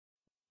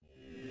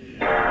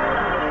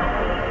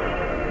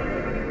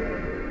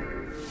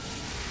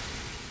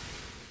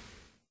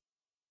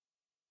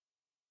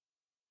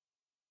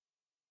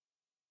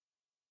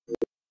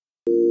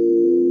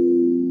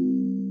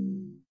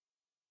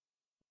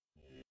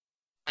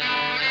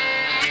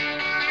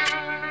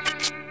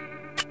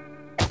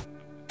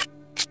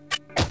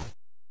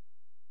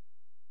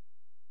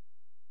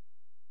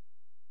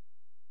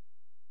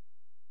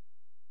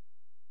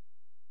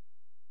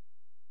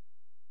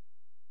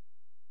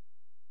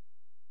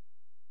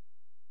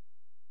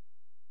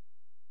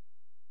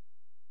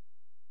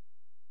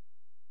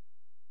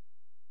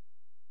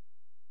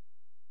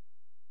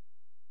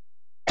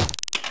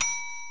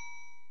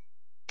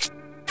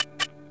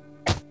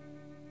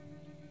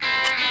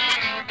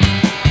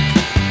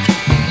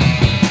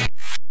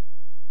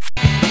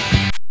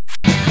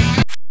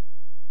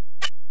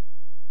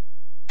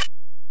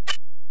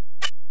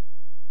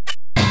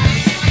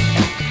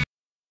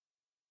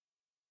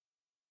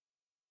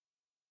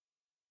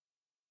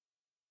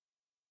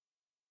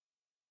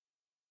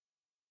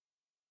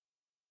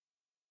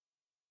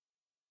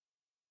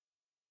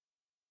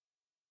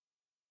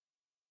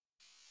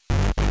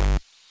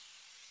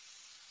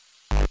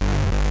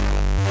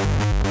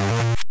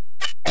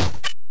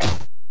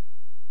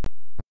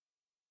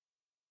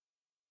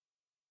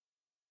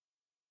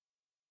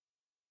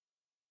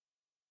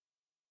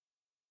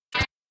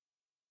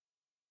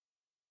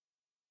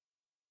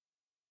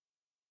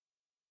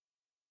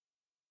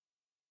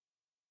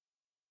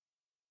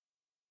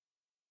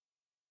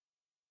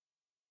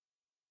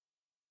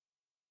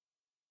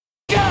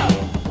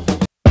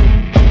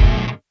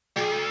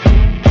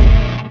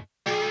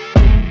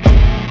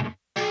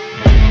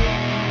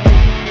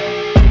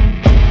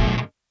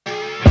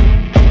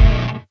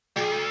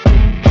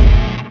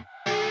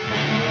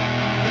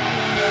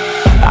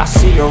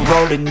see her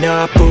rolling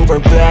up, Uber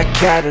black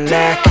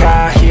Cadillac,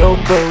 high heel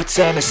boots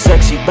and a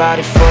sexy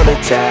body full of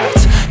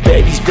tats.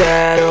 Baby's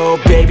bad,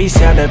 oh baby's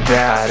hella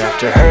bad.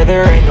 After her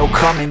there ain't no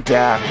coming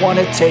back.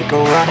 Wanna take a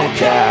run at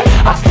that.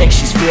 I think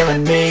she's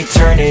feeling me.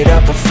 Turn it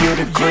up a few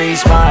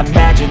degrees. My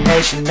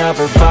imagination of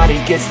her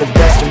body gets the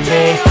best of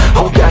me.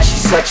 Oh gosh,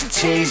 she's such a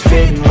tease.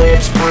 Bitten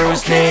lips,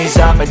 bruised knees.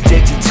 I'm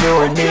addicted to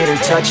her, need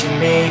her touching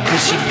me.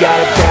 Cause she got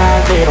a bad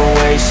little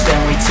waist.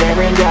 And we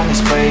tearing down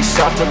this place.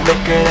 Off the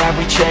liquor that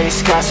we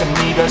chase.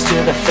 Casamigos to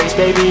the face.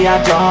 Baby,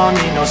 I don't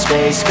need no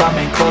space.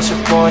 Coming closer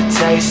for a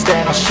taste.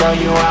 And I'll show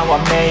you how I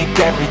make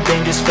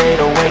everything just fade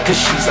away. Cause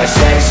she's like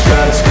sex,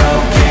 drugs,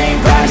 cocaine.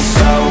 Body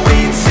so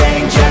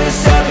insane.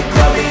 Jealous of the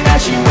clothing that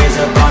she wears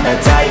up on a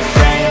tight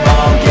frame.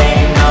 All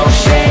game, no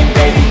shame.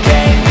 Baby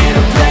came here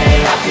to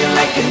play. I feel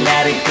like an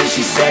addict cause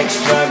she's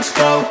sex, drugs,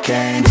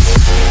 cocaine.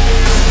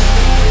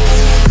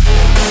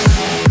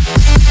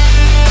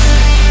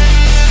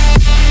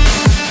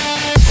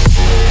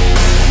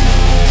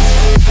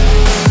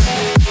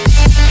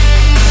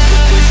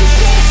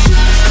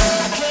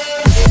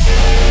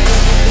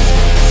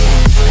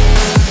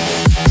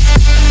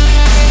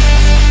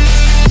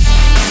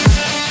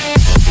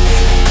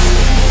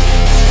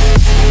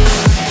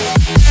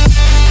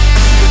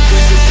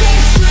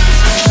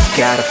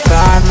 Got a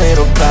fine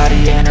little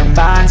body and her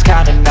mind's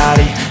kinda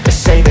naughty. They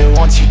say that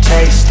once you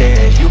taste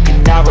it, you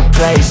cannot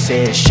replace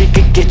it. She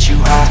could get you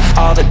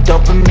high, all the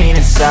dopamine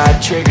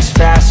inside triggers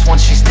fast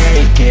once she's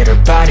naked. Her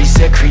body's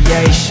a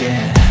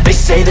creation. They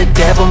say the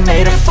devil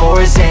made her for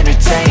his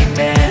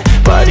entertainment,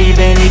 but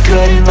even he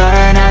couldn't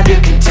learn how to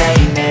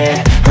contain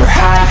it. Her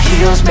high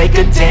heels make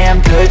a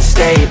damn good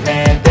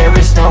statement. There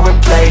is no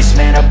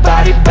replacement, a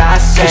body by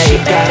Satan. She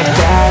got a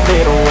bad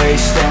little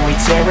waist and we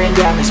tearing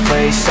down this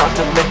place. Off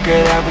the liquor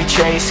that we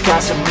chase.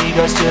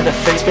 Casamigos to the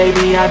face.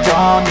 Baby, I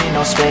don't need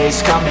no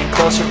space. Coming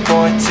closer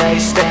for a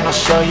taste. And I'll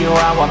show you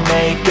how I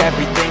make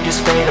everything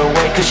just fade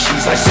away. Cause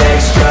she's like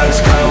sex, drugs,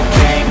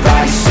 cocaine.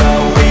 Body so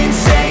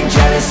insane.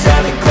 Jealous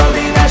of the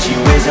clothing that she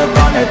wears up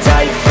on a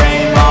tight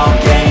frame. All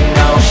game,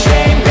 no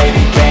shame.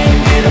 Baby came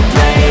here to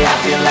play. I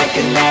feel like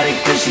an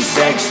addict cause she's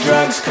sex,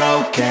 drugs,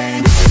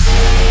 cocaine.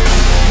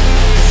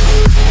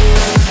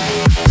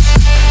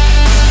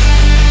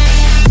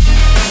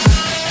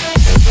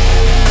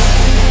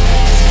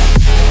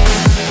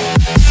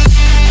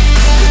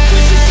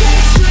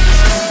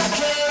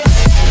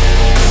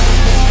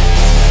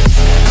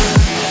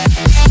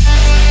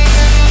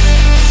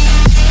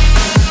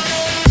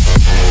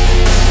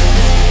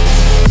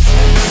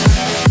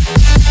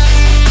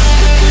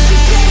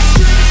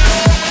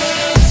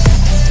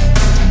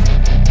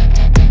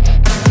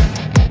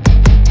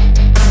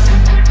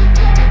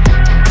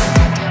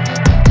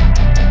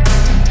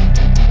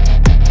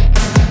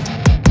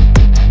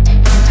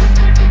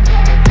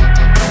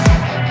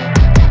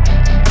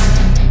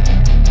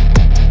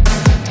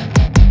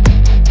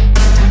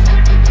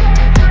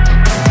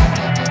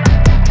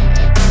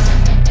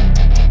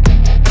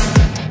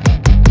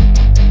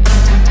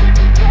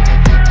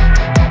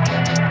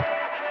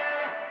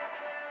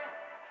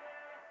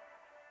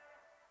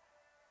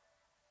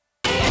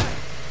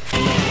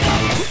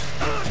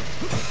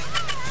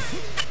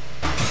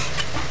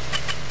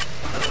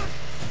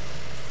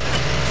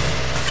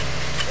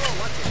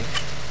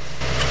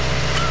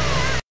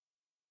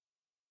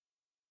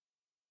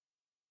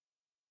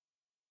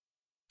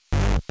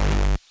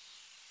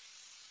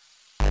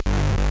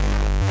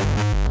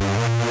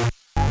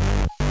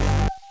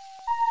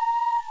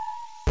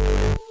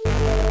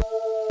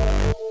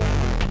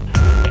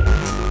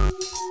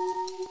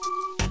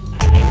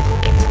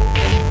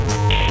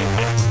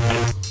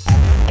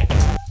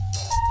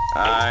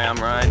 Hi, I'm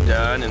Ryan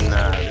Dunn, and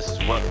this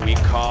is what we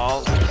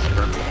call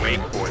urban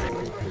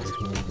wakeboarding.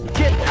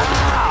 Get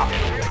out!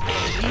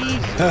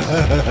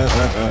 Jesus!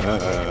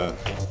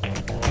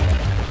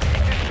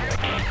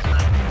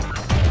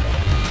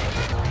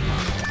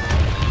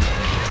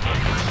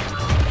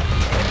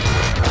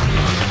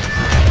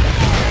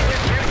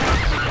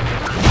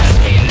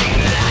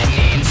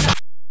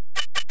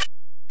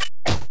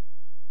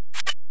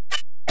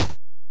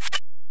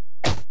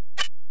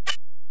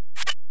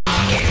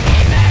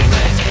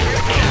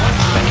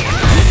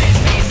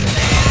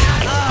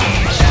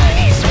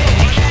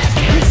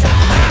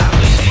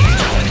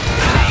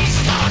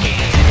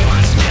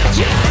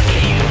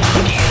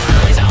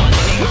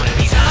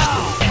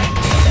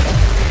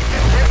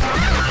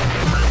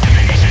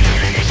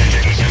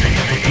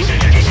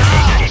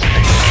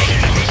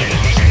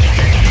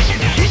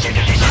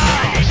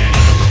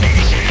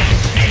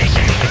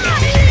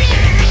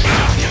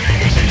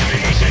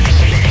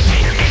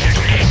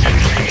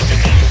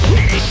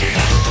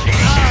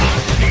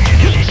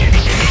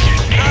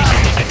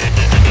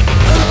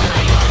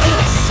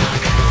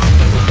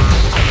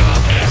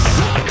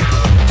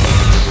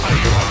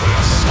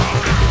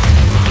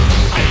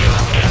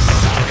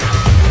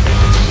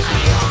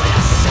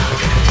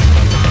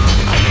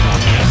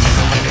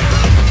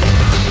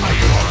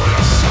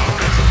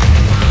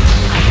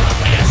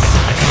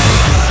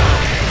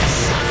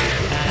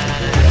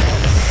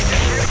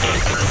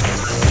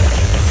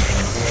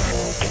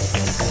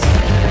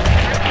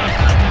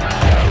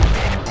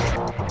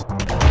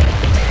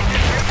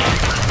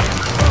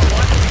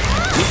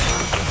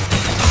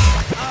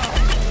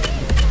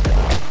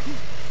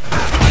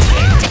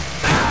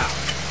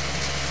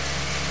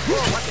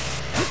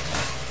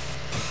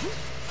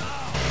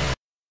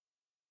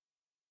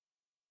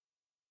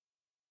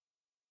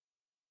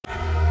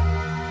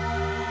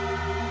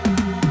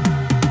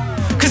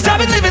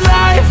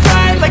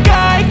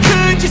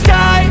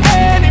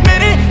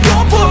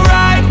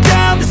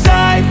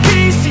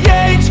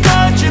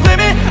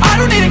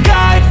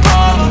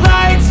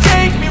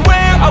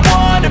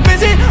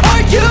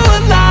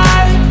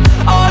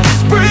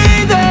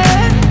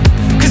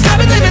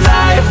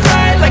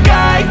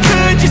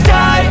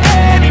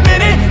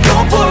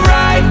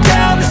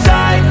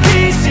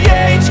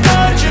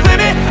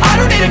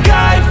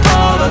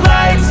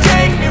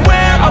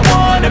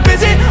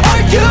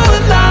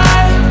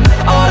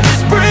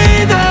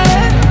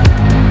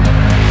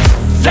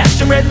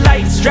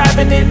 lights,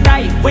 driving at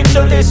night,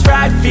 windowless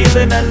ride,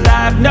 feeling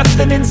alive.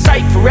 Nothing in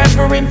sight,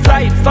 forever in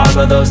flight.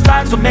 Follow those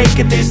lines, we'll make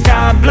it this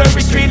time.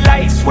 Blurry street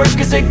lights, work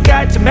as a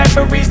guide to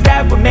memories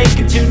that we're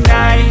making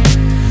tonight.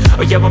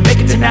 Oh yeah, we'll make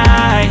it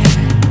tonight.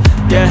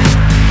 Yeah.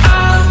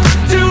 I'll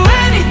do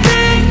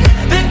anything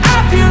that I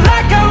feel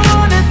like I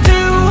wanna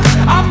do.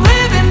 I'm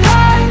living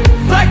life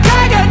like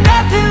I got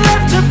nothing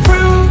left to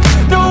prove.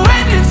 No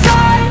end in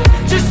sight,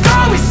 just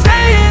always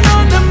staying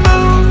on the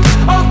move.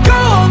 I'll go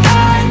all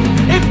night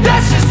if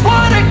that's just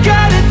what I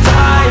gotta do.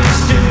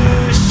 Life's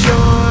too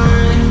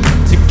short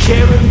to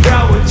care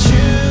about what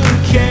you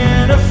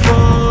can't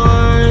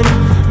afford.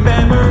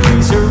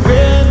 Memories are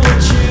in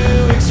what you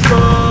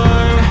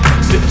explore,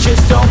 so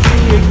just don't be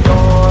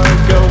ignored.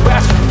 Go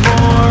ask for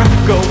more,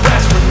 go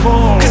ask for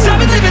more. 'Cause I've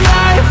been living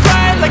life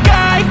right like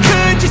I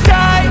could just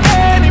die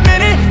any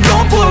minute.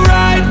 Going for a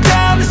ride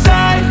down the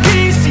side,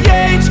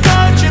 PCH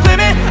country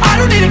limit. I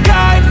don't need a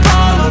guide,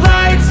 follow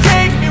lights,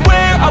 take me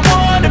where I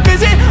wanna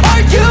visit.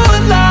 Are you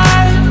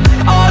alive?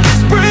 I'll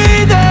just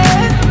breathe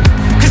in.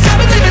 'Cause I've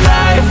been living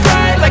life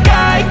right like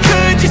I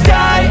could just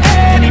die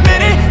any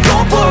minute.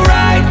 Going for a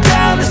ride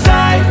down the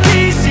side,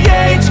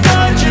 PCH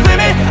country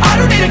limit. I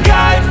don't need a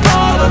guide,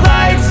 follow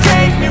lights,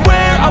 take me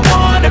where I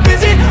wanna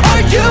visit.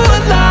 Are you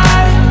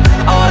alive?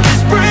 I'll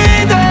just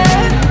breathe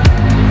in.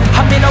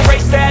 I'm in a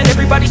race that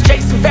everybody's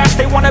chasing fast.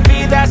 They wanna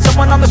be that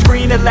someone on the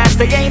screen at last.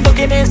 They ain't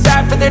looking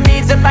inside for their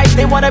needs in life.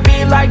 They wanna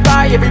be liked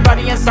by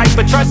everybody in sight.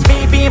 But trust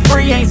me, being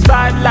free ain't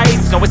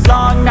spotlights. No, it's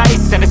long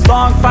nights and it's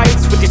long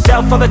fights with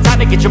yourself all the time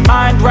to get your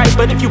mind right.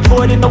 But if you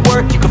put in the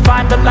work, you can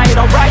find the light,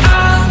 alright.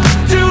 I'll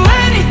do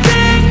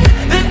anything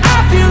that I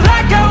feel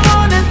like I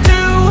wanna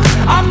do.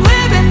 I'm living